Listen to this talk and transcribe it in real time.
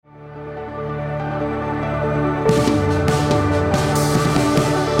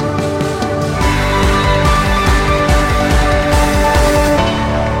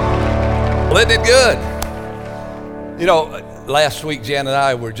Isn't it good? You know, last week Jan and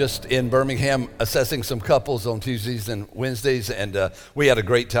I were just in Birmingham assessing some couples on Tuesdays and Wednesdays, and we had a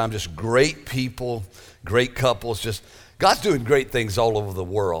great time. Just great people, great couples. Just God's doing great things all over the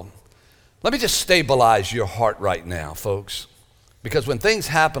world. Let me just stabilize your heart right now, folks, because when things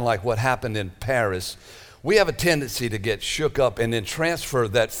happen like what happened in Paris, we have a tendency to get shook up and then transfer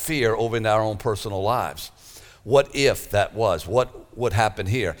that fear over into our own personal lives. What if that was? What would happen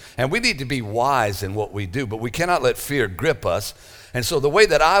here? And we need to be wise in what we do, but we cannot let fear grip us. And so the way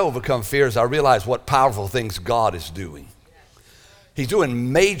that I overcome fear is I realize what powerful things God is doing. He's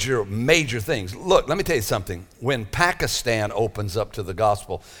doing major, major things. Look, let me tell you something. When Pakistan opens up to the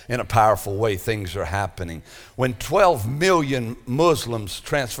gospel in a powerful way, things are happening. When 12 million Muslims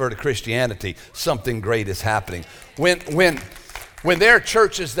transfer to Christianity, something great is happening. When there are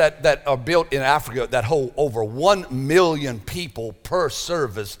churches that are built in Africa that hold over 1 million people per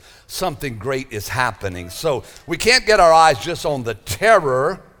service, something great is happening. So we can't get our eyes just on the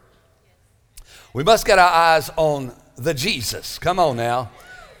terror. We must get our eyes on the Jesus. Come on now.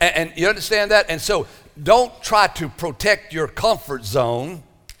 And you understand that? And so don't try to protect your comfort zone.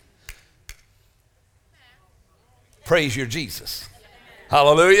 Praise your Jesus.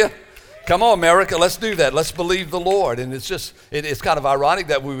 Hallelujah. Come on, America, let's do that. Let's believe the Lord. And it's kind of ironic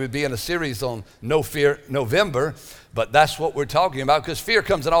that we would be in a series on No Fear November, but that's what we're talking about, because fear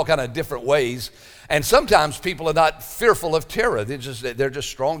comes in all kind of different ways. And sometimes people are not fearful of terror. They're just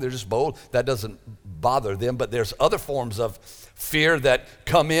strong, they're just bold. That doesn't bother them, but there's other forms of fear that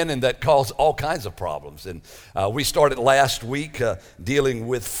come in and that cause all kinds of problems. And we started last week dealing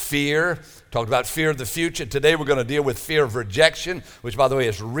with fear, talked about fear of the future. Today we're going to deal with fear of rejection, which, by the way,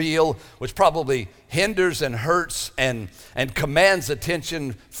 is real, which probably hinders and hurts and commands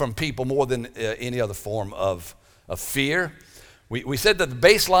attention from people more than any other form of fear. We said that the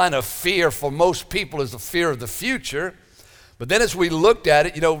baseline of fear for most people is the fear of the future. But then as we looked at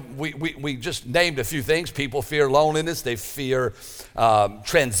it, you know, we just named a few things. People fear loneliness. They fear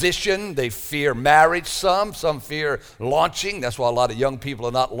transition. They fear marriage. Some fear launching. That's why a lot of young people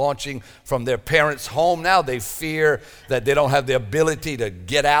are not launching from their parents' home now. They fear that they don't have the ability to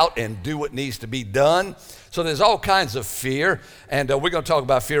get out and do what needs to be done. So there's all kinds of fear. And we're going to talk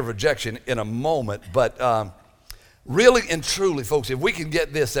about fear of rejection in a moment. But really and truly, folks, if we can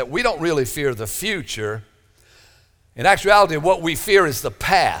get this, that we don't really fear the future. In actuality, what we fear is the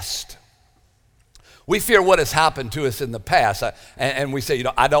past. We fear what has happened to us in the past. And we say, you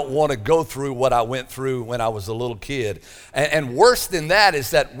know, I don't want to go through what I went through when I was a little kid. And worse than that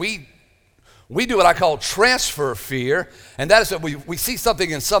is that we do what I call transfer fear. And that is that we see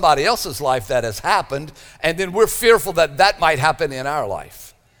something in somebody else's life that has happened, and then we're fearful that that might happen in our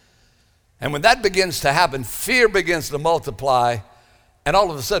life. And when that begins to happen, fear begins to multiply. And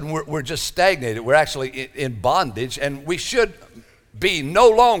all of a sudden, we're just stagnated. We're actually in bondage, and we should be no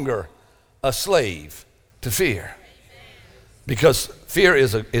longer a slave to fear. Because fear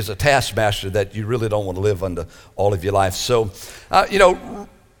is a taskmaster that you really don't want to live under all of your life. So, you know,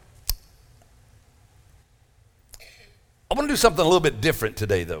 I want to do something a little bit different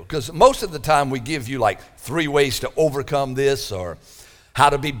today, though, because most of the time we give you like 3 ways to overcome this or how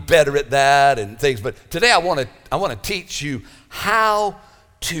to be better at that and things. But today I want to teach you how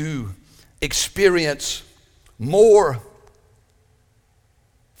to experience more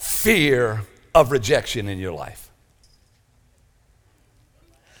fear of rejection in your life.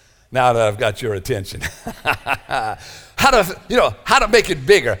 Now that I've got your attention. How to make it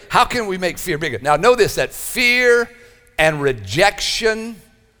bigger. How can we make fear bigger? Now know this, that fear and rejection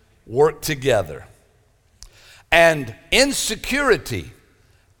work together. And insecurity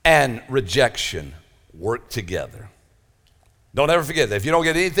and rejection work together. Don't ever forget that. If you don't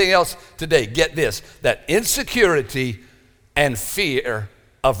get anything else today, get this, that insecurity and fear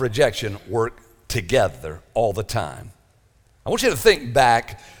of rejection work together all the time. I want you to think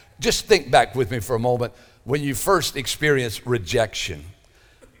back, just think back with me for a moment, when you first experienced rejection.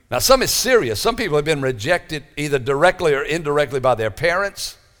 Now, some is serious. Some people have been rejected either directly or indirectly by their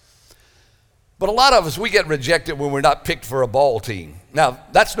parents. But a lot of us, we get rejected when we're not picked for a ball team. Now,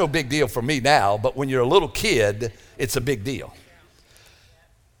 that's no big deal for me now, but when you're a little kid, it's a big deal.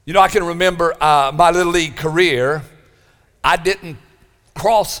 You know, I can remember my Little League career. I didn't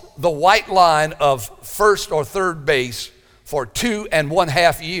cross the white line of first or third base for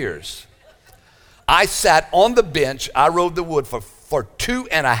 2.5 years. I sat on the bench, I rode the wood for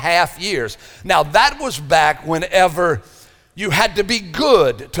 2.5 years. Now, that was back whenever you had to be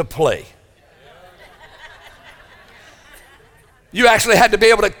good to play. You actually had to be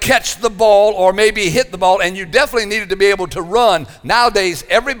able to catch the ball or maybe hit the ball, and you definitely needed to be able to run. Nowadays,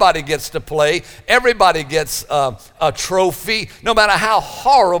 everybody gets to play. Everybody gets a trophy, no matter how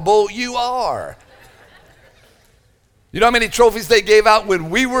horrible you are. You know how many trophies they gave out when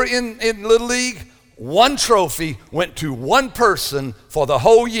we were in Little League? One trophy went to one person for the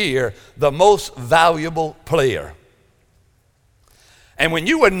whole year, the most valuable player. And when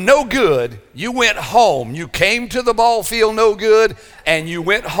you were no good, you went home. You came to the ball field no good, and you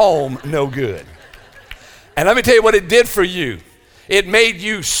went home no good. And let me tell you what it did for you. It made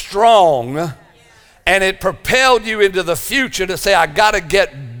you strong, and it propelled you into the future to say, I got to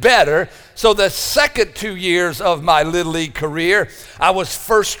get better. So the second 2 years of my Little League career, I was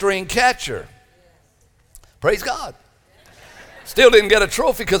first string catcher. Praise God. Still didn't get a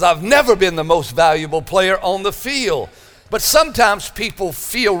trophy because I've never been the most valuable player on the field. But sometimes people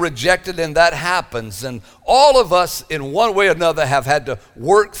feel rejected, and that happens. And all of us, in one way or another, have had to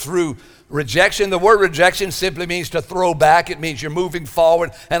work through rejection. The word rejection simply means to throw back. It means you're moving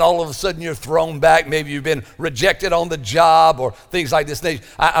forward, and all of a sudden you're thrown back. Maybe you've been rejected on the job or things like this.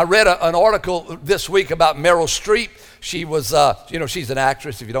 I read an article this week about Meryl Streep. She was, she's an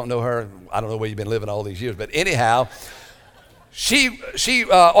actress. If you don't know her, I don't know where you've been living all these years. But anyhow, She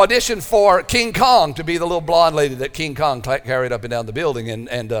auditioned for King Kong to be the little blonde lady that King Kong carried up and down the building,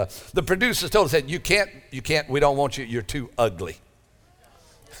 and the producers told us, you can't, we don't want you, you're too ugly.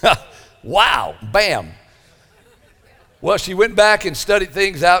 Wow, bam. Well, she went back and studied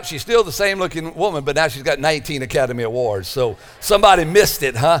things out. She's still the same looking woman, but now she's got 19 Academy Awards, so somebody missed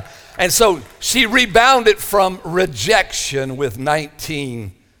it, huh? And so she rebounded from rejection with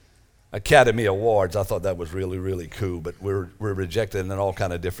 19 Academy Awards. I thought that was really, really cool, but we're rejected in all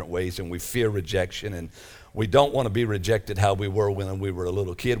kind of different ways, and we fear rejection, and we don't want to be rejected how we were when we were a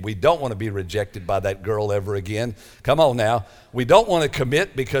little kid. We don't want to be rejected by that girl ever again. Come on now. We don't want to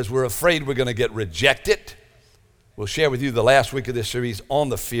commit because we're afraid we're going to get rejected. We'll share with you the last week of this series on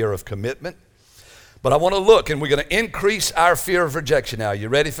the fear of commitment. But I want to look, and we're going to increase our fear of rejection now. You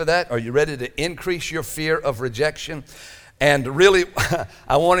ready for that? Are you ready to increase your fear of rejection? And really,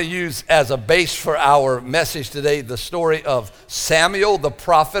 I want to use as a base for our message today the story of Samuel, the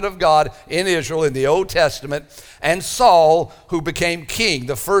prophet of God in Israel in the Old Testament, and Saul, who became king,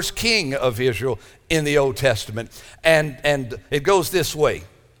 the first king of Israel in the Old Testament. And it goes this way.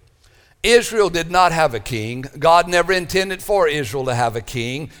 Israel did not have a king. God never intended for Israel to have a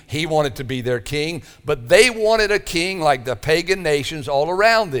king. He wanted to be their king, but they wanted a king like the pagan nations all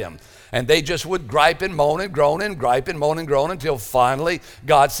around them. And they just would gripe and moan and groan and gripe and moan and groan until finally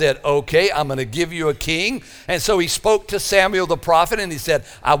God said, okay, I'm going to give you a king. And so he spoke to Samuel the prophet, and he said,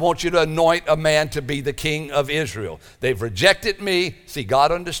 I want you to anoint a man to be the king of Israel. They've rejected me. See,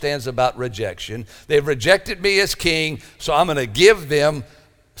 God understands about rejection. They've rejected me as king, so I'm going to give them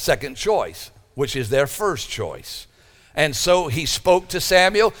second choice, which is their first choice. And so he spoke to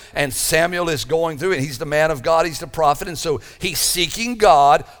Samuel, and Samuel is going through, and he's the man of God, he's the prophet, and so he's seeking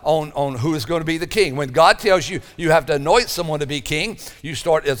God on who is going to be the king. When God tells you you have to anoint someone to be king, you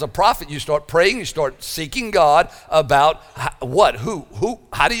start, as a prophet, you start praying, you start seeking God about who,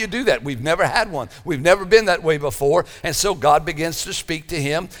 how do you do that? We've never had one. We've never been that way before, and so God begins to speak to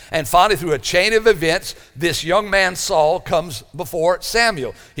him, and finally through a chain of events, this young man Saul comes before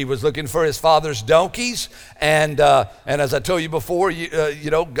Samuel. He was looking for his father's donkeys, and as I told you before,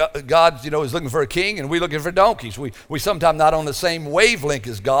 God, is looking for a king, and we're looking for donkeys. We sometimes not on the same wavelength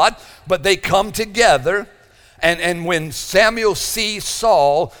as God, but they come together. And when Samuel sees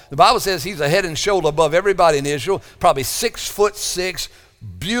Saul, the Bible says he's a head and shoulder above everybody in Israel, probably 6'6",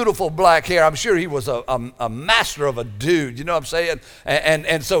 beautiful black hair. I'm sure he was a master of a dude, you know what I'm saying?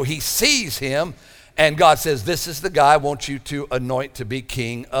 And so he sees him. And God says, this is the guy I want you to anoint to be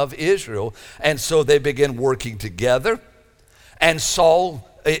king of Israel. And so they begin working together. And Saul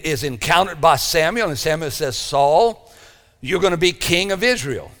is encountered by Samuel. And Samuel says, Saul, you're going to be king of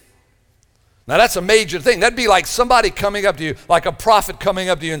Israel. Now that's a major thing. That'd be like somebody coming up to you, like a prophet coming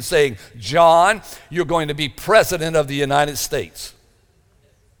up to you and saying, John, you're going to be president of the United States.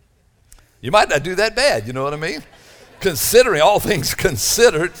 You might not do that bad, you know what I mean? Considering all things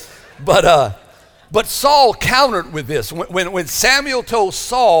considered. But Saul countered with this. When Samuel told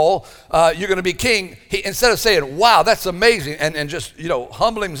Saul, you're going to be king, he, instead of saying, wow, that's amazing, and just,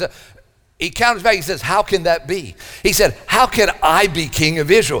 humbling himself, he counters back. He says, how can that be? He said, how can I be king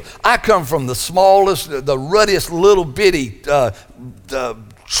of Israel? I come from the smallest, the ruddiest little bitty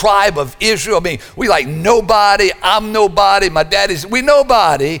tribe of Israel. I mean, we like nobody. I'm nobody. My daddy's, we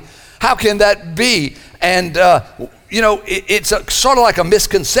nobody. How can that be? And it's sort of like a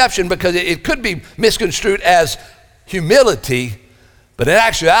misconception because it could be misconstrued as humility, But in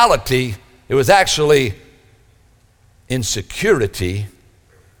actuality, it was actually insecurity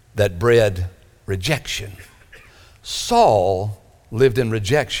that bred rejection. Saul lived in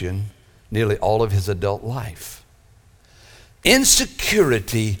rejection nearly all of his adult life.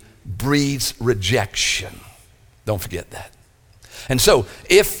 Insecurity breeds rejection. Don't forget that. And so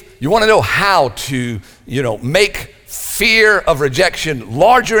if you want to know how to, make fear of rejection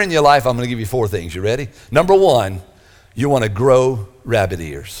larger in your life, I'm going to give you 4 things. You ready? Number 1, you want to grow rabbit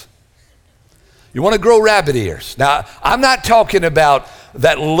ears. You want to grow rabbit ears. Now, I'm not talking about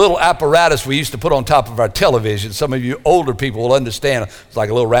that little apparatus we used to put on top of our television. Some of you older people will understand. It's like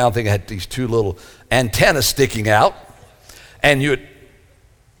a little round thing that had these 2 little antennas sticking out. And you would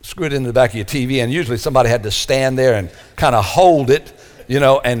screw it into the back of your TV, and usually somebody had to stand there and kind of hold it,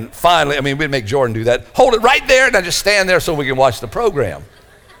 and finally, we'd make Jordan do that. Hold it right there, and I just stand there so we can watch the program.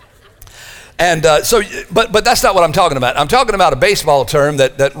 And but that's not what I'm talking about. I'm talking about a baseball term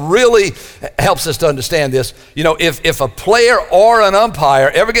that really helps us to understand this. If a player or an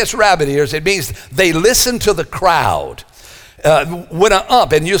umpire ever gets rabbit ears, it means they listen to the crowd. When an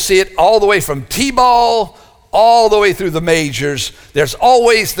ump, and you'll see it all the way from T-ball all the way through the majors, there's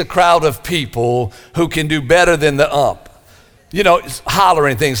always the crowd of people who can do better than the ump.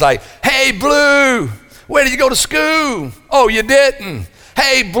 Hollering things like, "Hey, Blue, where did you go to school? Oh, you didn't?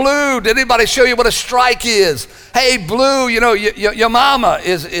 Hey, Blue, did anybody show you what a strike is? Hey, Blue, your mama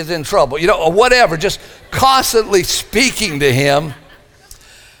is in trouble," or whatever, just constantly speaking to him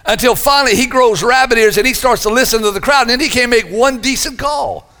until finally he grows rabbit ears and he starts to listen to the crowd, and then he can't make one decent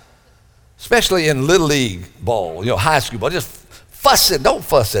call, especially in Little League ball, high school ball. Just don't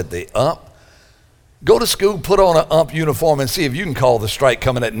fuss at the ump. Go to school, put on an ump uniform, and see if you can call the strike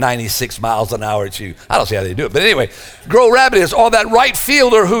coming at 96 miles an hour at you. I don't see how they do it. But anyway, grow rabbit ears. Or that right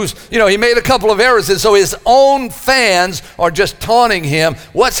fielder who's, he made a couple of errors, and so his own fans are just taunting him.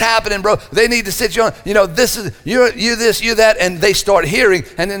 "What's happening, bro? They need to sit you on, this is, you this, you that," and they start hearing,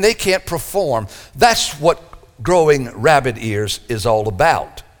 and then they can't perform. That's what growing rabbit ears is all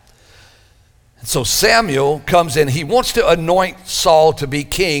about. So Samuel comes in. He wants to anoint Saul to be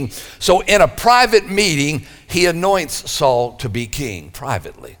king. So in a private meeting, he anoints Saul to be king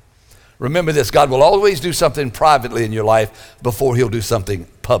privately. Remember this, God will always do something privately in your life before he'll do something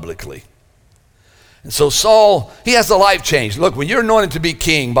publicly. And so Saul, he has a life change. Look, when you're anointed to be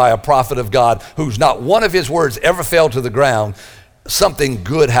king by a prophet of God who's not one of his words ever fell to the ground, something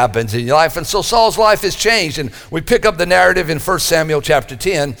good happens in your life. And so Saul's life is changed. And we pick up the narrative in 1 Samuel chapter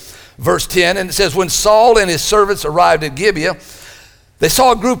 10. Verse 10, and it says, "When Saul and his servants arrived at Gibeah, they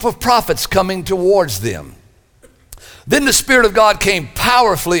saw a group of prophets coming towards them. Then the Spirit of God came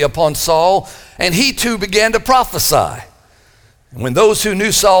powerfully upon Saul, and he too began to prophesy. And when those who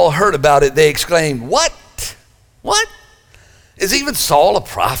knew Saul heard about it, they exclaimed, 'What? What? Is even Saul a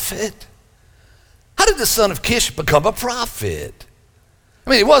prophet? How did the son of Kish become a prophet?'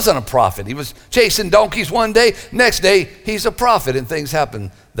 He wasn't a prophet. He was chasing donkeys one day. Next day, he's a prophet, and things happen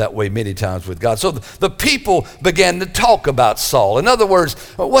that way many times with God. So the people began to talk about Saul. In other words,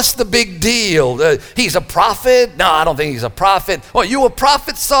 what's the big deal? He's a prophet? No, I don't think he's a prophet. Oh, you a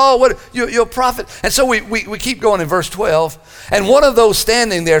prophet, Saul? What? You're a prophet? And so we keep going in verse 12. And one of those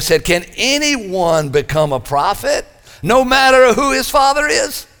standing there said, "Can anyone become a prophet, no matter who his father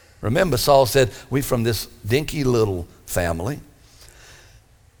is?" Remember, Saul said, "We from this dinky little family."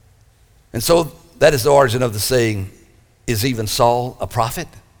 And so that is the origin of the saying, "Is even Saul a prophet?"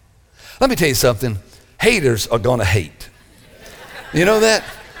 Let me tell you something. Haters are going to hate. You know that?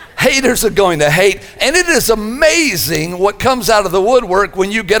 Haters are going to hate. And it is amazing what comes out of the woodwork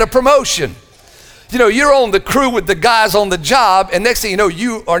when you get a promotion. You're on the crew with the guys on the job, and next thing you know,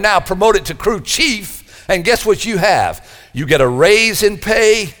 you are now promoted to crew chief, and guess what you have? You get a raise in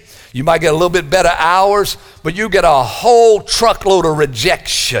pay. You might get a little bit better hours, but you get a whole truckload of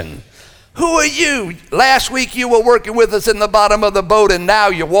rejection. Who are you? Last week you were working with us in the bottom of the boat, and now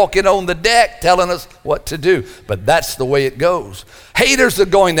you're walking on the deck telling us what to do. But that's the way it goes. Haters are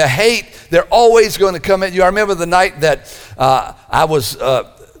going to hate. They're always going to come at you. I remember the night that I was,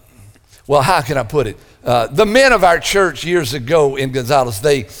 how can I put it? The men of our church years ago in Gonzales,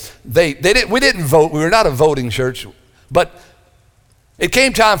 we didn't vote. We were not a voting church, but it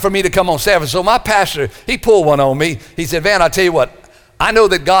came time for me to come on staff. And so my pastor, he pulled one on me. He said, "Van, I'll tell you what, I know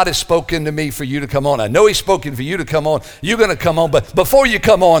that God has spoken to me for you to come on. I know he's spoken for you to come on. You're going to come on, but before you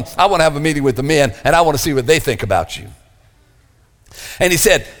come on, I want to have a meeting with the men, and I want to see what they think about you." And he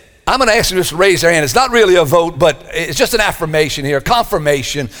said, "I'm going to ask you just to raise their hand. It's not really a vote, but it's just an affirmation here,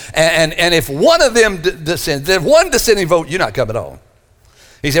 confirmation. And if one of them descends, if one dissenting vote, you're not coming on."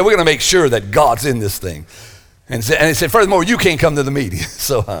 He said, "We're going to make sure that God's in this thing." And he said, furthermore, you can't come to the meeting.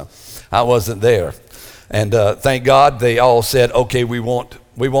 So I wasn't there. And thank God they all said, okay, we want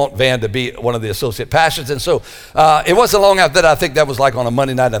Van to be one of the associate pastors. And so it wasn't long after that. I think that was like on a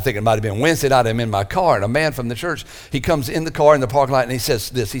Monday night. I think it might have been Wednesday night. I'm in my car, and a man from the church, he comes in the car in the parking lot, and he says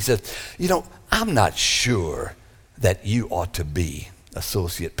this. He says, I'm not sure that you ought to be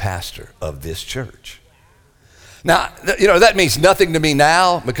associate pastor of this church. Now, that means nothing to me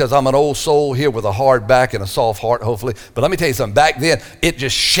now because I'm an old soul here with a hard back and a soft heart, hopefully. But let me tell you something. Back then, it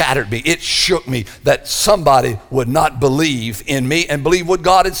just shattered me. It shook me that somebody would not believe in me and believe what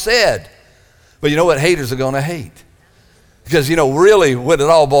God had said. But you know what? Haters are going to hate. Because, really what it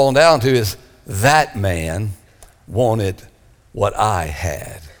all boiled down to is that man wanted what I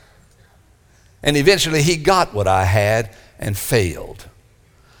had. And eventually he got what I had and failed.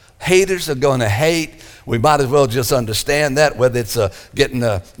 Haters are going to hate. We might as well just understand that, whether it's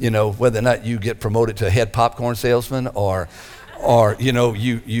whether or not you get promoted to head popcorn salesman or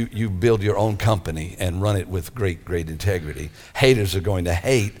you build your own company and run it with great, great integrity. Haters are going to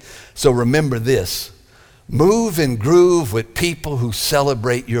hate. So remember this. Move and groove with people who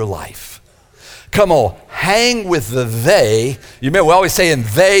celebrate your life. Come on, hang with the they. You remember, we're always saying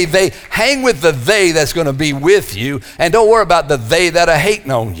they. Hang with the they that's going to be with you, and don't worry about the they that are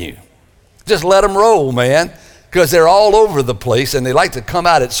hating on you. Just let them roll, man, because they're all over the place, and they like to come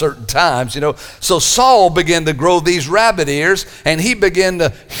out at certain times, So Saul began to grow these rabbit ears, and he began to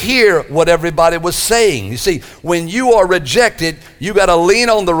hear what everybody was saying. You see, when you are rejected, you got to lean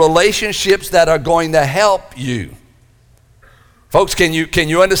on the relationships that are going to help you. Folks, can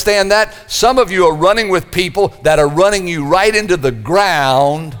you understand that? Some of you are running with people that are running you right into the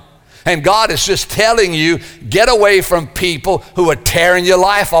ground, and God is just telling you, get away from people who are tearing your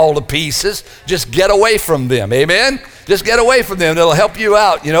life all to pieces. Just get away from them, amen? Just get away from them. It'll help you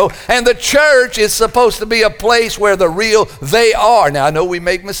out, And the church is supposed to be a place where the real they are. Now, I know we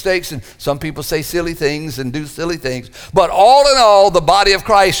make mistakes, and some people say silly things and do silly things, but all in all, the body of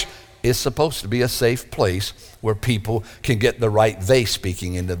Christ is supposed to be a safe place where people can get the right they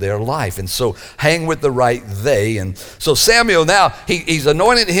speaking into their life. And so hang with the right they. And so Samuel now, he's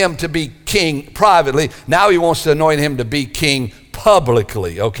anointed him to be king privately. Now he wants to anoint him to be king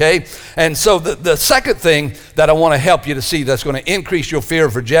publicly, okay? And so the second thing that I want to help you to see that's going to increase your fear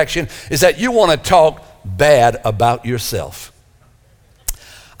of rejection is that you want to talk bad about yourself.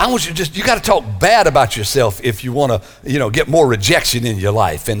 I want you got to talk bad about yourself if you want to, get more rejection in your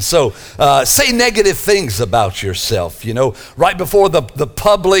life. And so say negative things about yourself, Right before the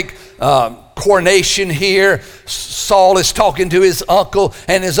public coronation here, Saul is talking to his uncle,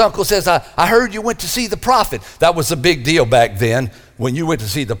 and his uncle says, I heard you went to see the prophet. That was a big deal back then. When you went to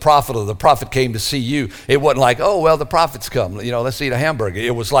see the prophet or the prophet came to see you, it wasn't like, oh, well, the prophet's come. Let's eat a hamburger.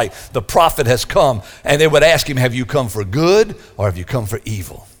 It was like the prophet has come, and they would ask him, have you come for good or have you come for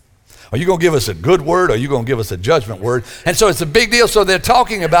evil? Are you going to give us a good word or are you going to give us a judgment word? And so it's a big deal. So they're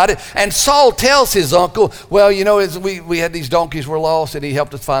talking about it. And Saul tells his uncle, well, we had these donkeys were lost, and he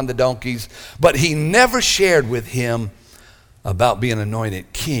helped us find the donkeys. But he never shared with him about being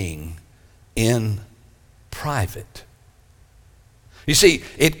anointed king in private. You see,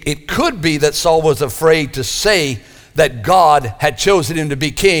 it could be that Saul was afraid to say that God had chosen him to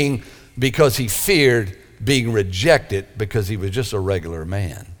be king because he feared being rejected because he was just a regular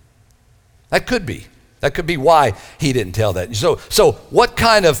man. That could be. That could be why he didn't tell that. So what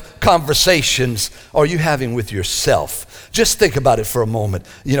kind of conversations are you having with yourself? Just think about it for a moment.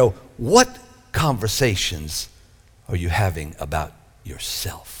 What conversations are you having about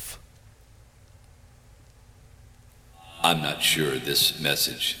yourself? I'm not sure this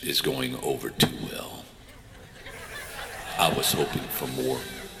message is going over too well. I was hoping for more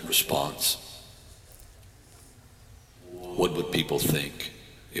response. What would people think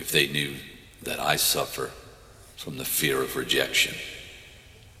if they knew that I suffer from the fear of rejection?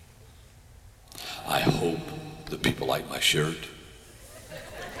 I hope the people like my shirt.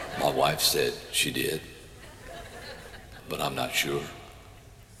 My wife said she did, but I'm not sure.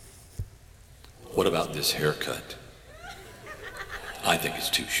 What about this haircut? I think it's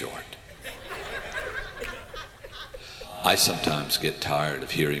too short. I sometimes get tired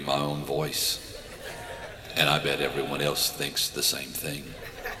of hearing my own voice, and I bet everyone else thinks the same thing.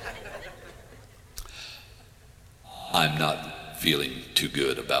 I'm not feeling too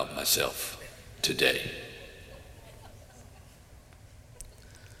good about myself today.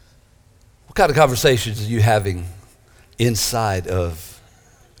 What kind of conversations are you having inside of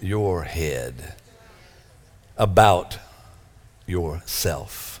your head about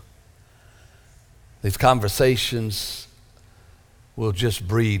yourself? These conversations will just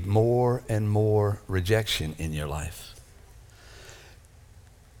breed more and more rejection in your life.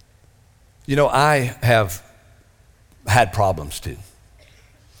 You know, I have had problems too.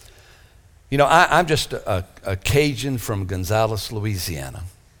 You know, I'm just a Cajun from Gonzales, Louisiana.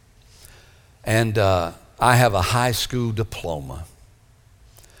 And I have a high school diploma.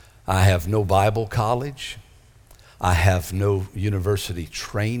 I have no Bible college. I have no university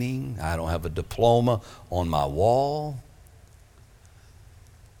training. I don't have a diploma on my wall.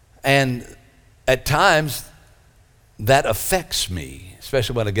 And at times, that affects me,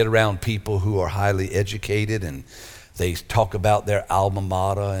 especially when I get around people who are highly educated and they talk about their alma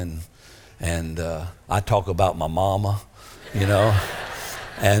mater, and I talk about my mama, you know,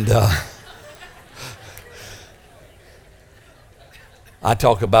 and I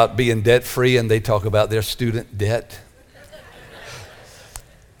talk about being debt-free and they talk about their student debt.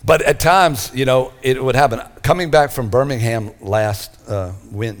 But at times, you know, it would happen. Coming back from Birmingham last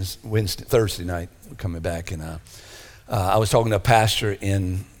Thursday night, coming back, and I was talking to a pastor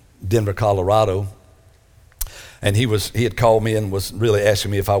in Denver, Colorado, and he had called me and was really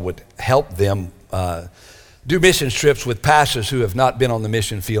asking me if I would help them do mission trips with pastors who have not been on the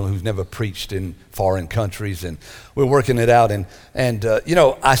mission field, who've never preached in foreign countries, and we're working it out. And you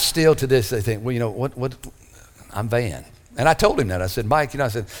know, I still to this day think, well, you know, what I'm Van. And I told him that. I said, Mike, you know,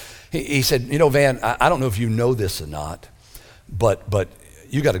 he said, you know, Van, I don't know if you know this or not, but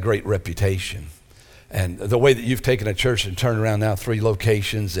you got a great reputation. And the way that you've taken a church and turned around now 3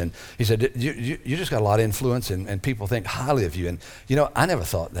 locations, and he said, you just got a lot of influence, and people think highly of you. And, you know, I never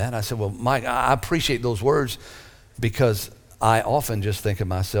thought that. I said, well, Mike, I appreciate those words because I often just think of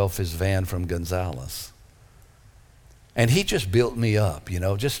myself as Van from Gonzales. And he just built me up, you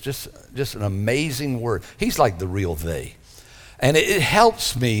know, just an amazing word. He's like the real they. And it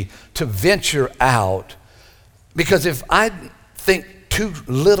helps me to venture out, because if I think too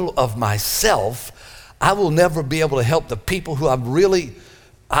little of myself, I will never be able to help the people who I really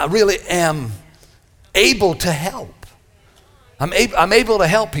am able to help. I'm able to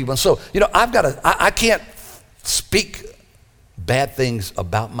help people. And so, you know, I can't speak bad things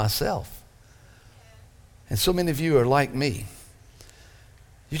about myself. And so many of you are like me.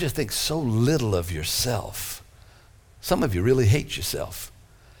 You just think so little of yourself. Some of you really hate yourself.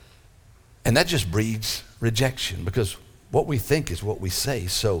 And that just breeds rejection, because what we think is what we say.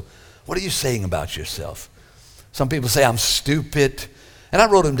 So what are you saying about yourself? Some people say, I'm stupid. And I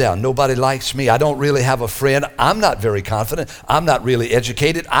wrote them down. Nobody likes me. I don't really have a friend. I'm not very confident. I'm not really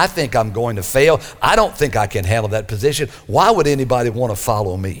educated. I think I'm going to fail. I don't think I can handle that position. Why would anybody want to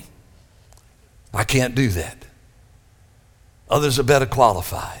follow me? I can't do that. Others are better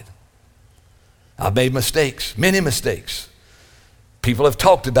qualified. I've made mistakes, many mistakes. People have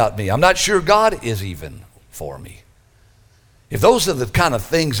talked about me. I'm not sure God is even for me. If those are the kind of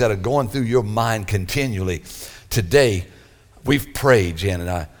things that are going through your mind continually, today we've prayed, Jan and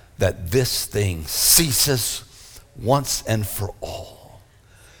I, that this thing ceases once and for all.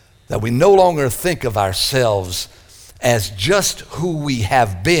 That we no longer think of ourselves as just who we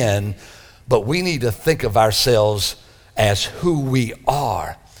have been, but we need to think of ourselves as who we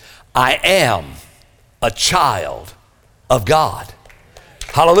are. I am a child of God.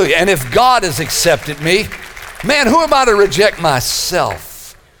 Hallelujah. And if God has accepted me, man, who am I to reject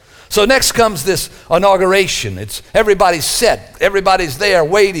myself? So next comes this inauguration. It's everybody's set. Everybody's there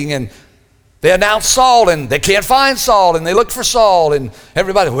waiting, and they announce Saul, and they can't find Saul, and they look for Saul, and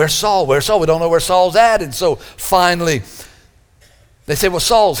everybody, where's Saul? Where's Saul? We don't know where Saul's at. And so finally, they say,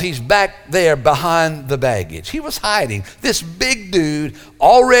 well, he's back there behind the baggage. He was hiding. This big dude,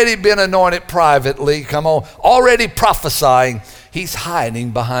 already been anointed privately, already prophesying. He's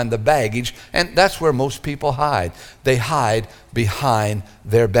hiding behind the baggage, and that's where most people hide. They hide behind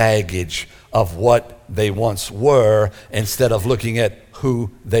their baggage of what they once were, instead of looking at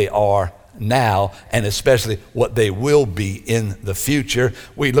who they are now, and especially what they will be in the future.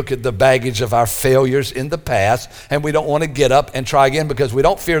 We look at the baggage of our failures in the past, and we don't want to get up and try again, because we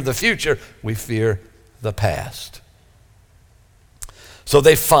don't fear the future, we fear the past. So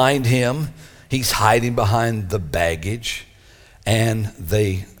they find him. He's hiding behind the baggage, and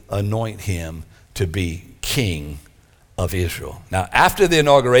they anoint him to be king of Israel. Now, after the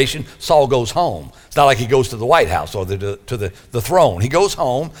inauguration, Saul goes home. It's not like he goes to the White House or to the throne. He goes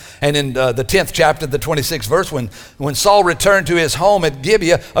home, and in the 10th chapter, the 26th verse, when Saul returned to his home at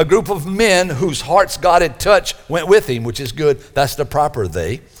Gibeah, a group of men whose hearts God had touched went with him, which is good. That's the proper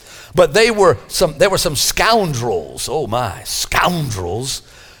they. But there were some scoundrels, oh my, scoundrels,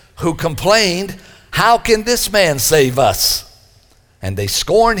 who complained, how can this man save us? And they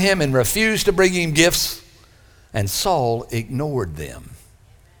scorned him and refused to bring him gifts. and Saul ignored them.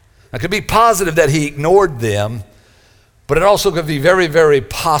 It could be positive that he ignored them, but it also could be very, very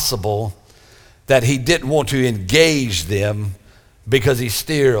possible that he didn't want to engage them because he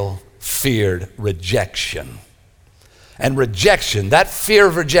still feared rejection. And rejection, that fear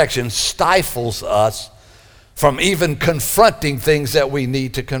of rejection, stifles us from even confronting things that we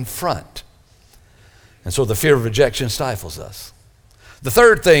need to confront. And so the fear of rejection stifles us. The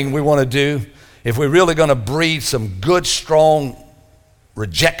third thing we want to do, if we're really going to breed some good, strong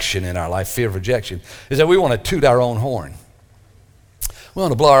rejection in our life, fear of rejection, is that we want to toot our own horn. We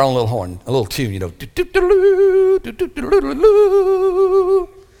want to blow our own little horn, a little tune,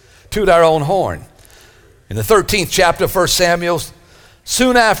 toot our own horn. In the 13th chapter of 1 Samuel,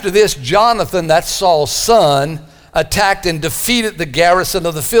 soon after this, Jonathan, that's Saul's son, attacked and defeated the garrison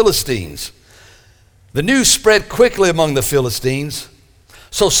of the Philistines. The news spread quickly among the Philistines,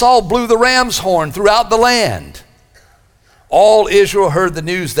 so Saul blew the ram's horn throughout the land. All Israel heard the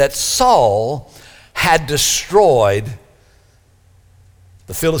news that Saul had destroyed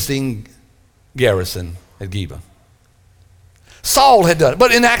the Philistine garrison at Geba. Saul had done it,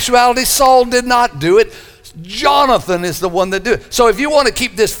 but in actuality, Saul did not do it. Jonathan is the one that did it. So if you want to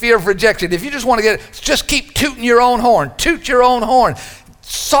keep this fear of rejection, if you just want to get it, just keep tooting your own horn. Toot your own horn.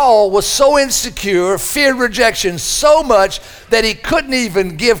 Saul was so insecure, feared rejection so much that he couldn't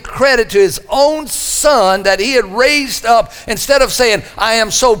even give credit to his own son that he had raised up. Instead of saying, I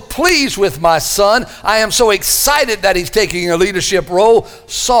am so pleased with my son, I am so excited that he's taking a leadership role,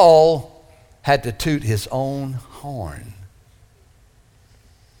 Saul had to toot his own horn.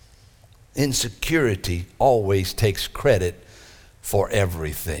 Insecurity always takes credit for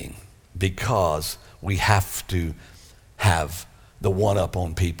everything because we have to have the one-up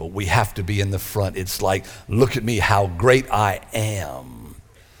on people. We have to be in the front. It's like, look at me, how great I am.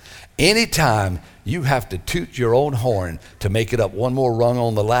 Anytime you have to toot your own horn to make it up one more rung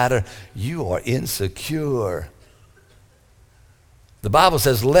on the ladder, you are insecure. The Bible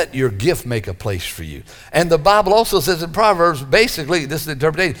says, let your gift make a place for you. And the Bible also says in Proverbs, basically, this is the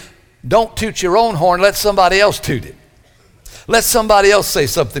interpretation, don't toot your own horn, let somebody else toot it. Let somebody else say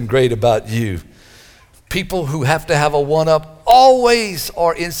something great about you. People who have to have a one-up always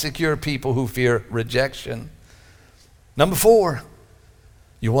are insecure people who fear rejection. Number 4,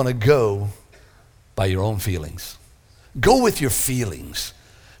 you want to go by your own feelings. Go with your feelings.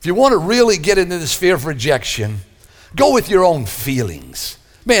 If you want to really get into this fear of rejection, go with your own feelings.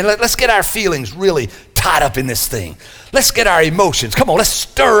 Man, let's get our feelings really tied up in this thing. Let's get our emotions. Come on, let's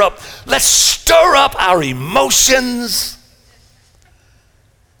stir up our emotions.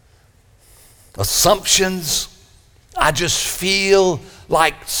 Assumptions. I just feel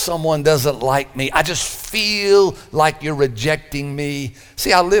like someone doesn't like me. I just feel like you're rejecting me.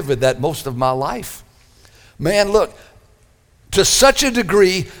 See, I lived with that most of my life. Man, look, to such a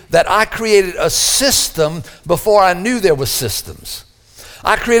degree that I created a system before I knew there were systems.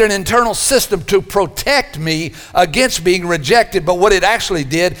 I created an internal system to protect me against being rejected, but what it actually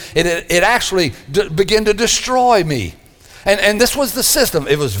did, it actually began to destroy me. And this was the system.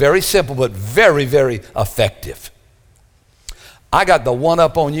 It was very simple, but very, very effective. I got the one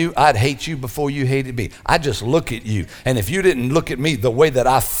up on you. I'd hate you before you hated me. I'd just look at you. And if you didn't look at me the way that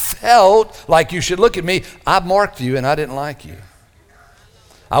I felt like you should look at me, I marked you and I didn't like you.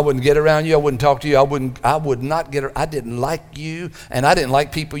 I wouldn't get around you. I wouldn't talk to you. I didn't like you, and I didn't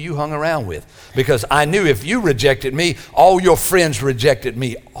like people you hung around with because I knew if you rejected me, all your friends rejected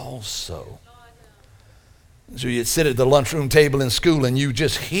me also. So you'd sit at the lunchroom table in school and you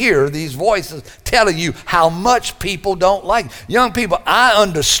just hear these voices telling you how much people don't like. Young people, I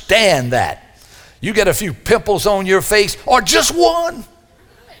understand that. You get a few pimples on your face or just one.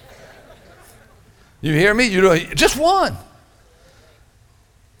 You hear me? Just one.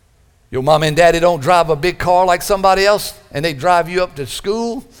 Your mom and daddy don't drive a big car like somebody else and they drive you up to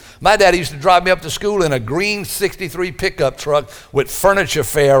school. My daddy used to drive me up to school in a green 63 pickup truck with Furniture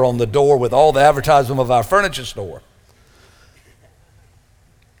Fair on the door with all the advertisement of our furniture store.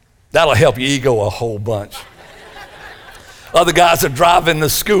 That'll help your ego a whole bunch. Other guys are driving to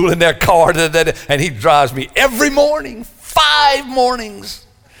school in their car and he drives me every morning, 5 mornings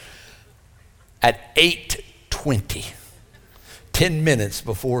at 8:20. 10 minutes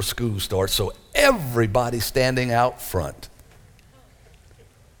before school starts, so everybody's standing out front.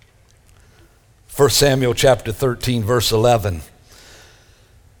 1 Samuel chapter 13, verse 11.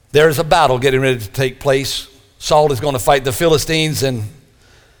 There's a battle getting ready to take place. Saul is going to fight the Philistines, and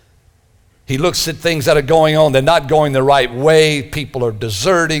he looks at things that are going on. They're not going the right way. People are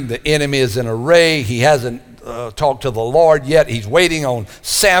deserting. The enemy is in array. He hasn't talked to the Lord yet. He's waiting on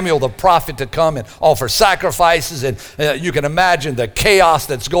Samuel the prophet to come and offer sacrifices, and you can imagine the chaos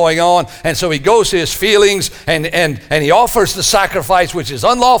that's going on. And so he goes to his feelings and he offers the sacrifice, which is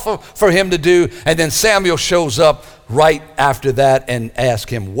unlawful for him to do. And then Samuel shows up right after that and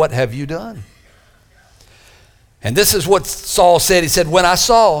asks him, "What have you done?" And this is what Saul said. He said, "When I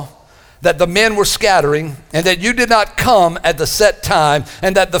saw that the men were scattering, and that you did not come at the set time,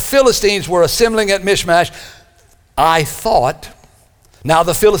 and that the Philistines were assembling at Michmash, I thought, now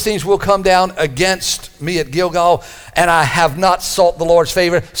the Philistines will come down against me at Gilgal, and I have not sought the Lord's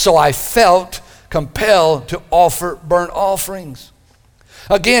favor, so I felt compelled to offer burnt offerings."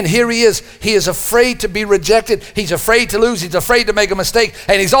 Again, here he is. He is afraid to be rejected. He's afraid to lose. He's afraid to make a mistake,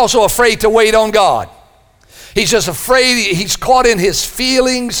 and he's also afraid to wait on God. He's just afraid. He's caught in his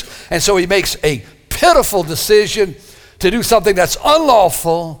feelings, and so he makes a pitiful decision to do something that's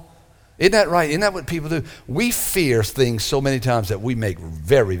unlawful. Isn't that right? Isn't that what people do? We fear things so many times that we make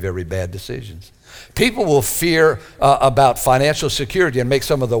very, very bad decisions. People will fear about financial security and make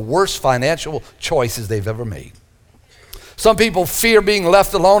some of the worst financial choices they've ever made. Some people fear being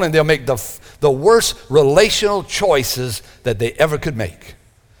left alone, and they'll make the worst relational choices that they ever could make.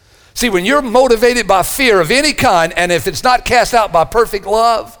 See, when you're motivated by fear of any kind, and if it's not cast out by perfect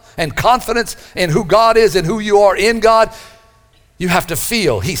love and confidence in who God is and who you are in God, you have to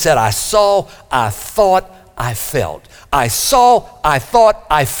feel. He said, "I saw, I thought, I felt." I saw, I thought,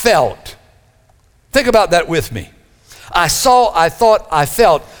 I felt. Think about that with me. I saw, I thought, I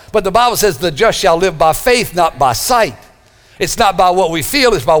felt. But the Bible says the just shall live by faith, not by sight. It's not by what we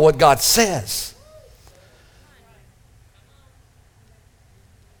feel, it's by what God says.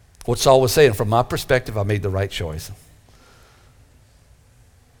 What Saul was saying, from my perspective, I made the right choice.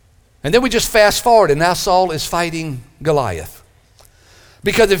 And then we just fast forward, and now Saul is fighting Goliath.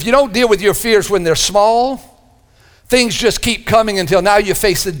 Because if you don't deal with your fears when they're small, things just keep coming until now you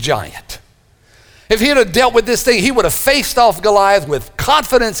face a giant. If he had dealt with this thing, he would have faced off Goliath with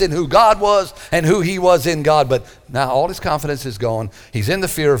confidence in who God was and who he was in God. But now all his confidence is gone. He's in the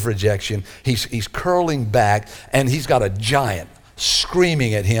fear of rejection. He's curling back, and he's got a giant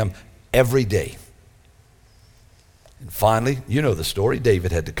screaming at him every day. And finally, you know the story.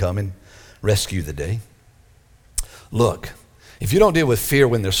 David had to come and rescue the day. Look, if you don't deal with fear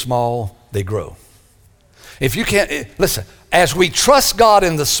when they're small, they grow. If you can't, listen, as we trust God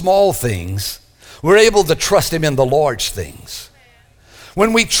in the small things, we're able to trust him in the large things.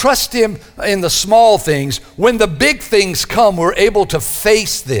 When we trust him in the small things, when the big things come, we're able to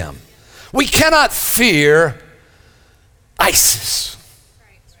face them. We cannot fear ISIS.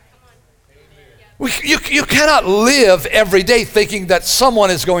 You cannot live every day thinking that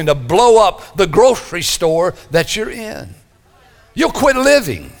someone is going to blow up the grocery store that you're in. You'll quit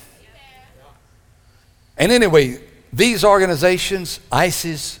living. And anyway, these organizations,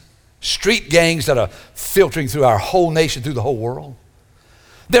 ISIS, street gangs that are filtering through our whole nation, through the whole world,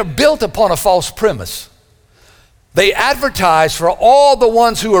 they're built upon a false premise. They advertise for all the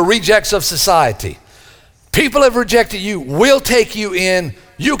ones who are rejects of society. People have rejected you. We'll take you in.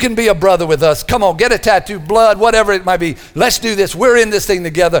 You can be a brother with us. Come on, get a tattoo, blood, whatever it might be. Let's do this. We're in this thing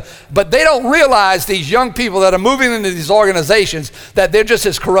together. But they don't realize, these young people that are moving into these organizations, that they're just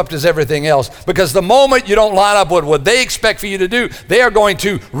as corrupt as everything else. Because the moment you don't line up with what they expect for you to do, they are going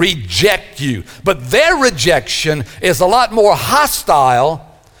to reject you. But their rejection is a lot more hostile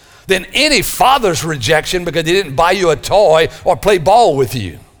than any father's rejection because they didn't buy you a toy or play ball with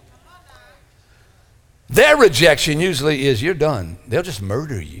you. Their rejection usually is, you're done. They'll just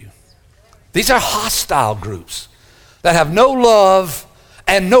murder you. These are hostile groups that have no love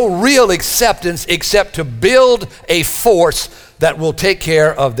and no real acceptance except to build a force that will take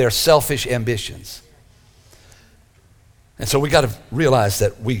care of their selfish ambitions. And so we got to realize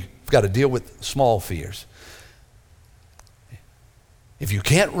that we've got to deal with small fears. If you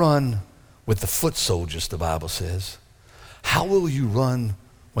can't run with the foot soldiers, the Bible says, how will you run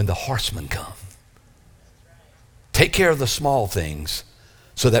when the horsemen come? Take care of the small things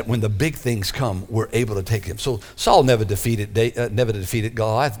so that when the big things come, we're able to take them. So Saul never defeated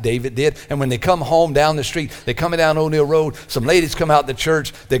Goliath. David did. And when they come home down the street, they're coming down O'Neill Road. Some ladies come out to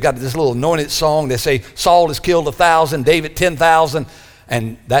church. They've got this little anointed song. They say, Saul has killed 1,000, David 10,000.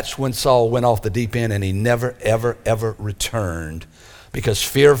 And that's when Saul went off the deep end, and he never, ever, ever returned, because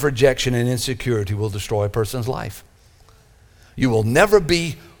fear of rejection and insecurity will destroy a person's life. You will never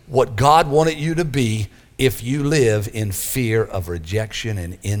be what God wanted you to be if you live in fear of rejection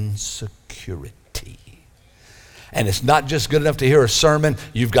and insecurity. And it's not just good enough to hear a sermon.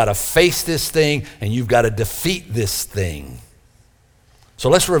 You've got to face this thing, and you've got to defeat this thing. So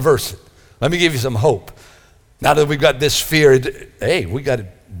let's reverse it. Let me give you some hope. Now that we've got this fear, hey,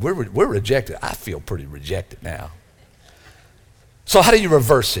 we're rejected. I feel pretty rejected now. So how do you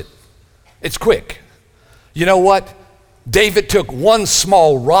reverse it? It's quick. You know what? David took one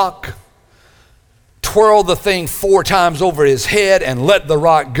small rock, twirled the thing 4 times over his head, and let the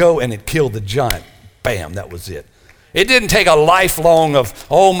rock go, and it killed the giant. Bam, that was it. It didn't take a lifelong of,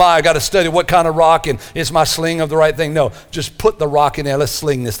 oh my, I got to study what kind of rock, and is my sling of the right thing? No, just put the rock in there. Let's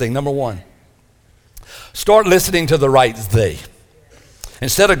sling this thing. Number 1, start listening to the right they.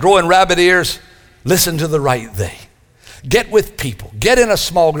 Instead of growing rabbit ears, listen to the right they. Get with people. Get in a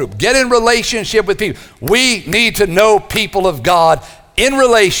small group. Get in relationship with people. We need to know people of God in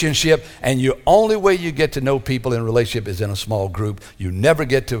relationship, and the only way you get to know people in relationship is in a small group. You never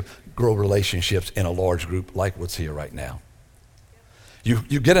get to grow relationships in a large group like what's here right now. You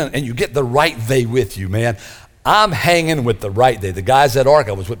get in, and you get the right they with you, man. I'm hanging with the right they. The guys at ARC,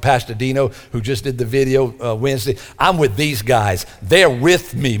 I was with Pastor Dino, who just did the video Wednesday. I'm with these guys. They're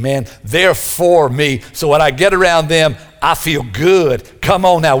with me, man. They're for me. So when I get around them, I feel good. Come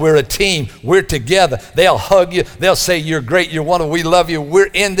on now, we're a team. We're together. They'll hug you. They'll say, you're great. You're one of we love you. We're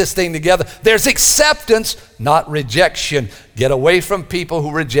in this thing together. There's acceptance, not rejection. Get away from people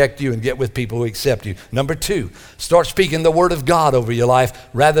who reject you and get with people who accept you. Number 2, start speaking the word of God over your life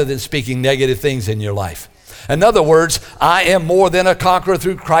rather than speaking negative things in your life. In other words, I am more than a conqueror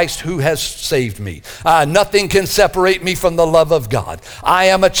through Christ who has saved me. Nothing can separate me from the love of God. I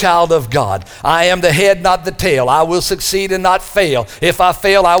am a child of God. I am the head, not the tail. I will succeed and not fail. If I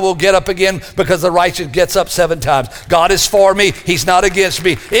fail, I will get up again, because the righteous gets up 7 times. God is for me. He's not against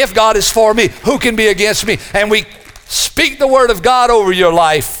me. If God is for me, who can be against me? And we speak the word of God over your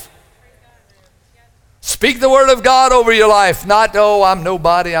life. Speak the word of God over your life. Not, oh, I'm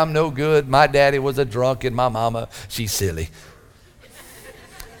nobody, I'm no good. My daddy was a drunk and my mama, she's silly.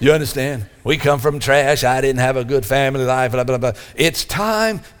 You understand? We come from trash. I didn't have a good family life, blah, blah, blah. It's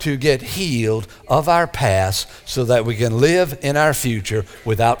time to get healed of our past so that we can live in our future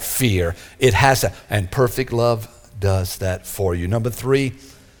without fear. It has to, and perfect love does that for you. Number 3,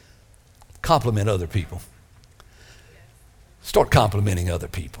 compliment other people. Start complimenting other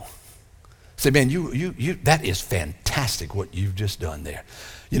people. Say, man, you that is fantastic what you've just done there.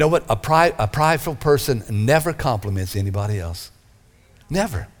 You know what? A prideful person never compliments anybody else.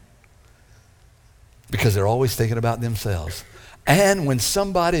 Never. Because they're always thinking about themselves. And when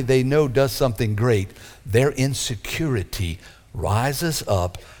somebody they know does something great, their insecurity rises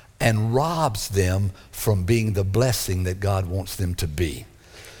up and robs them from being the blessing that God wants them to be.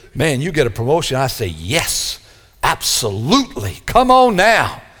 Man, you get a promotion, I say, yes, absolutely. Come on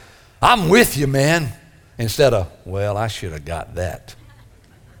now. I'm with you, man. Instead of, well, I should have got that.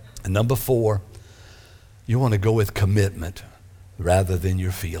 And number 4, you want to go with commitment rather than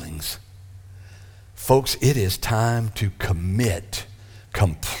your feelings. Folks, it is time to commit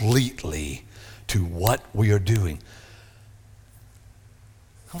completely to what we are doing.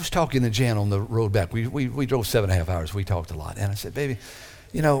 I was talking to Jan on the road back. We drove 7.5 hours. We talked a lot. And I said, baby,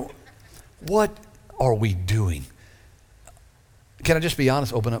 you know, what are we doing? Can I just be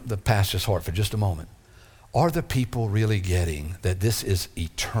honest, open up the pastor's heart for just a moment? Are the people really getting that this is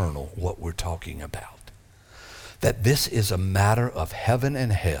eternal, what we're talking about? That this is a matter of heaven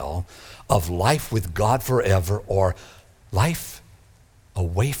and hell, of life with God forever, or life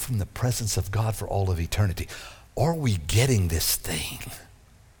away from the presence of God for all of eternity? Are we getting this thing?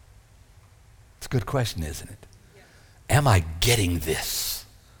 It's a good question, isn't it? Yeah. Am I getting this?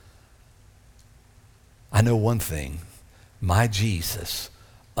 I know one thing. My Jesus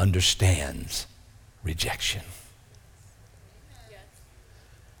understands rejection.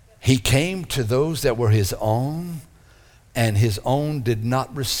 He came to those that were his own, and his own did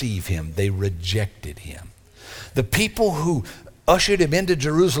not receive him. They rejected him. The people who ushered him into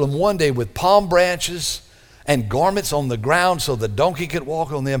Jerusalem one day with palm branches and garments on the ground so the donkey could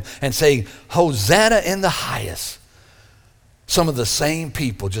walk on them and saying, Hosanna in the highest. Some of the same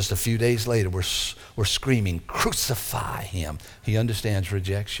people just a few days later were screaming, crucify him. He understands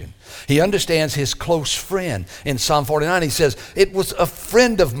rejection. He understands his close friend. In Psalm 49, he says, it was a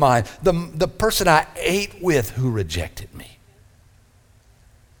friend of mine, the person I ate with, who rejected me.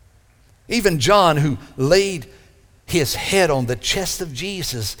 Even John, who laid his head on the chest of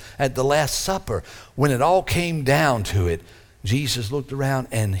Jesus at the Last Supper, when it all came down to it, Jesus looked around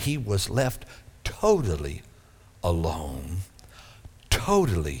and he was left totally alone,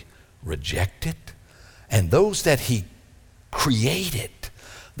 totally rejected. And those that he created,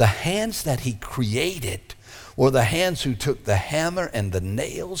 the hands that he created, were the hands who took the hammer and the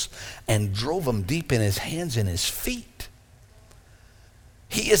nails and drove them deep in his hands and his feet.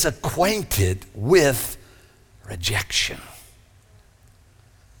 He is acquainted with rejection.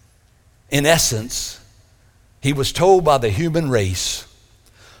 In essence, he was told by the human race,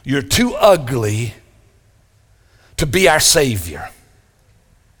 you're too ugly to be our Savior.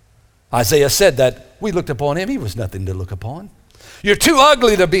 Isaiah said that. We looked upon him. He was nothing to look upon. You're too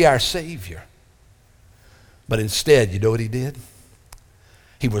ugly to be our Savior. But instead, you know what he did?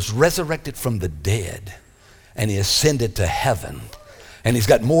 He was resurrected from the dead, and he ascended to heaven. And he's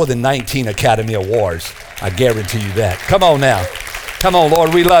got more than 19 Academy Awards. I guarantee you that. Come on now. Come on,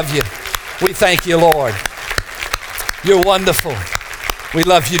 Lord. We love you. We thank you, Lord. You're wonderful. We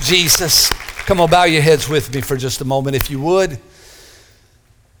love you, Jesus. Come on, bow your heads with me for just a moment, if you would.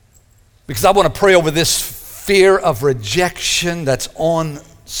 Because I want to pray over this fear of rejection that's on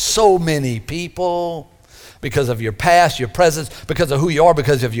so many people because of your past, your present, because of who you are,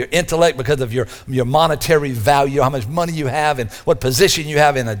 because of your intellect, because of your monetary value, how much money you have and what position you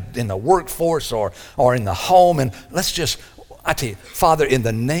have in the workforce or in the home. And I tell you, Father, in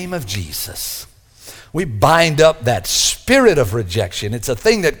the name of Jesus, we bind up that spirit of rejection. It's a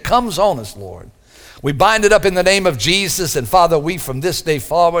thing that comes on us, Lord. We bind it up in the name of Jesus, and Father, we from this day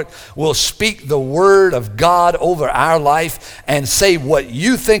forward will speak the word of God over our life and say what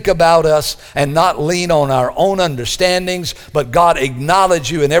you think about us and not lean on our own understandings, but God,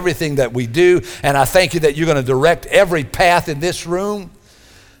 acknowledge you in everything that we do. And I thank you that you're going to direct every path in this room.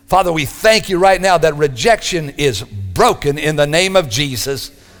 Father, we thank you right now that rejection is broken in the name of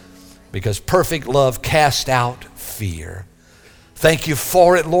Jesus, because perfect love casts out fear. Thank you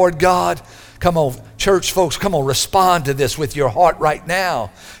for it, Lord God. Come on, church folks, come on, respond to this with your heart right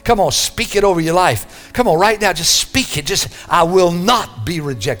now. Come on, speak it over your life. Come on, right now, just speak it. I will not be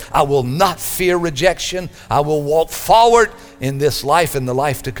rejected. I will not fear rejection. I will walk forward in this life and the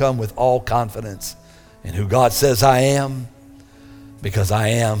life to come with all confidence in who God says I am, because I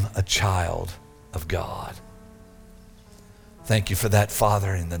am a child of God. Thank you for that,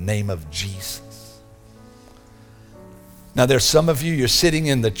 Father, in the name of Jesus. Now, there's some of you, you're sitting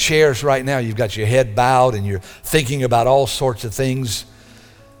in the chairs right now. You've got your head bowed and you're thinking about all sorts of things.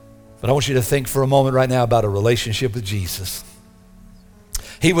 But I want you to think for a moment right now about a relationship with Jesus.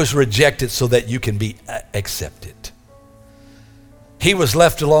 He was rejected so that you can be accepted. He was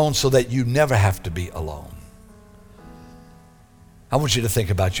left alone so that you never have to be alone. I want you to think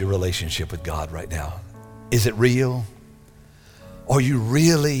about your relationship with God right now. Is it real? Are you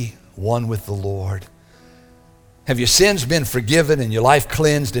really one with the Lord? Have your sins been forgiven and your life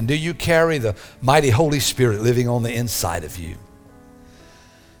cleansed? And do you carry the mighty Holy Spirit living on the inside of you?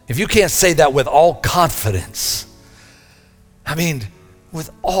 If you can't say that with all confidence, with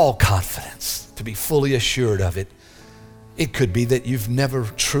all confidence, to be fully assured of it, it could be that you've never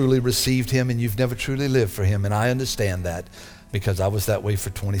truly received him and you've never truly lived for him. And I understand that because I was that way for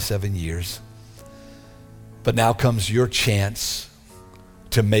 27 years. But now comes your chance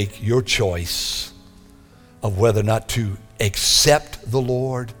to make your choice of whether or not to accept the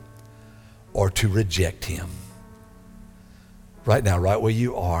Lord or to reject him. Right now, right where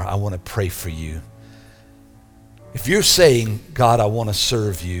you are, I want to pray for you. If you're saying, God, I want to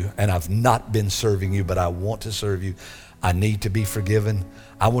serve you, and I've not been serving you, but I want to serve you, I need to be forgiven,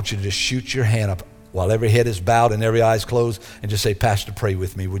 I want you to just shoot your hand up while every head is bowed and every eye is closed and just say, Pastor, pray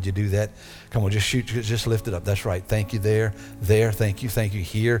with me. Would you do that? Come on, just lift it up. That's right. Thank you there, thank you,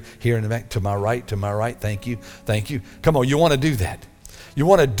 here in the back, to my right, thank you. Come on, you want to do that. You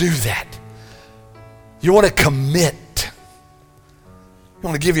want to do that. You want to commit. You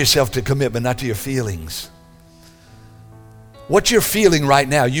want to give yourself to commitment, not to your feelings. What you're feeling right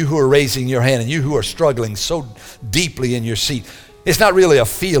now, you who are raising your hand and you who are struggling so deeply in your seat, it's not really a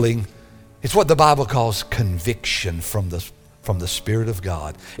feeling. It's what the Bible calls conviction from the Spirit of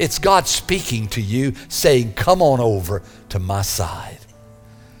God. It's God speaking to you, saying, come on over to my side.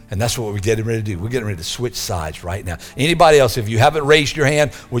 And that's what we're getting ready to do. We're getting ready to switch sides right now. Anybody else, if you haven't raised your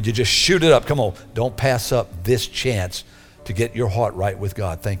hand, would you just shoot it up? Come on, don't pass up this chance to get your heart right with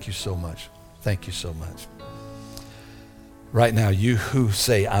God. Thank you so much. Thank you so much. Right now, you who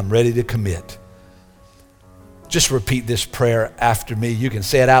say, I'm ready to commit, just repeat this prayer after me. You can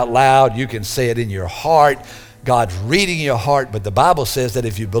say it out loud. You can say it in your heart. God's reading your heart, but the Bible says that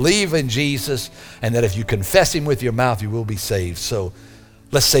if you believe in Jesus and that if you confess him with your mouth, you will be saved. So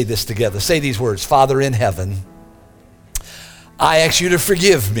let's say this together. Say these words. Father in heaven, I ask you to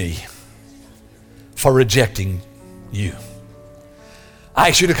forgive me for rejecting you. I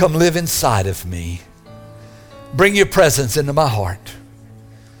ask you to come live inside of me. Bring your presence into my heart.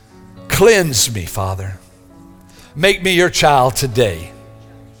 Cleanse me, Father. Make me your child today.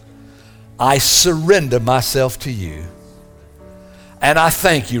 I surrender myself to you. And I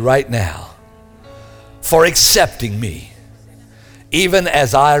thank you right now for accepting me, even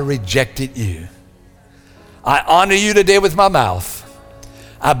as I rejected you. I honor you today with my mouth.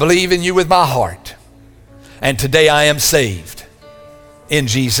 I believe in you with my heart. And today I am saved. In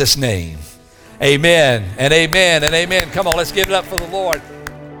Jesus' name. Amen and amen and amen. Come on, let's give it up for the Lord.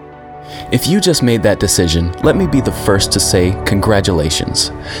 If you just made that decision, let me be the first to say congratulations.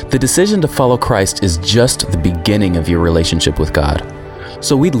 The decision to follow Christ is just the beginning of your relationship with God.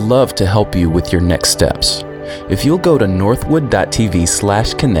 So we'd love to help you with your next steps. If you'll go to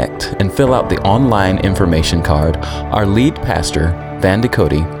northwood.tv/connect and fill out the online information card, our lead pastor, Van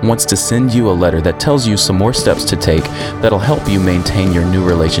Ducote, wants to send you a letter that tells you some more steps to take that'll help you maintain your new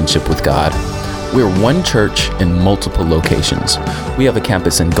relationship with God. We're one church in multiple locations. We have a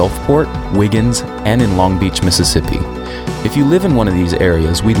campus in Gulfport, Wiggins, and in Long Beach, Mississippi. If you live in one of these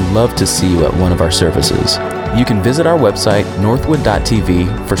areas, we'd love to see you at one of our services. You can visit our website, northwood.tv,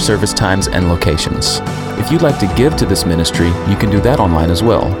 for service times and locations. If you'd like to give to this ministry, you can do that online as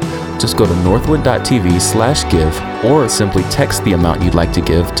well. Just go to northwood.tv/give or simply text the amount you'd like to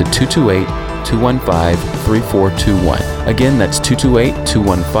give to 228-215-3421. Again, that's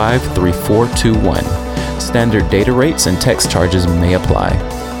 228-215-3421. Standard data rates and text charges may apply.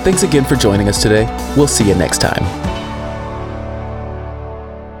 Thanks again for joining us today. We'll see you next time.